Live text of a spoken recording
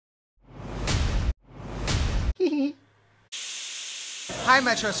Hi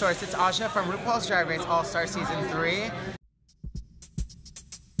Metro Source, it's Aja from RuPaul's Drag Race All-Star Season 3.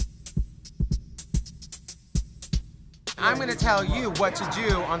 I'm gonna tell you what to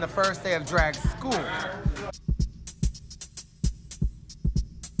do on the first day of drag school.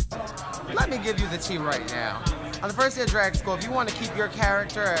 Let me give you the tea right now. On the first day of drag school, if you want to keep your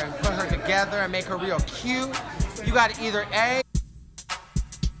character and put her together and make her real cute, you gotta either A,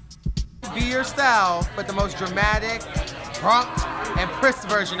 be yourself, but the most dramatic, prompt, and prissed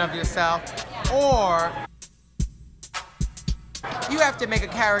version of yourself, or you have to make a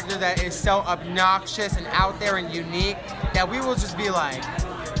character that is so obnoxious and out there and unique that we will just be like,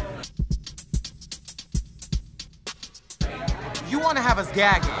 you want to have us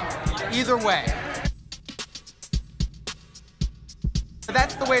gagging, either way. But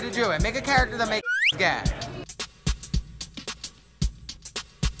that's the way to do it. Make a character that makes gag.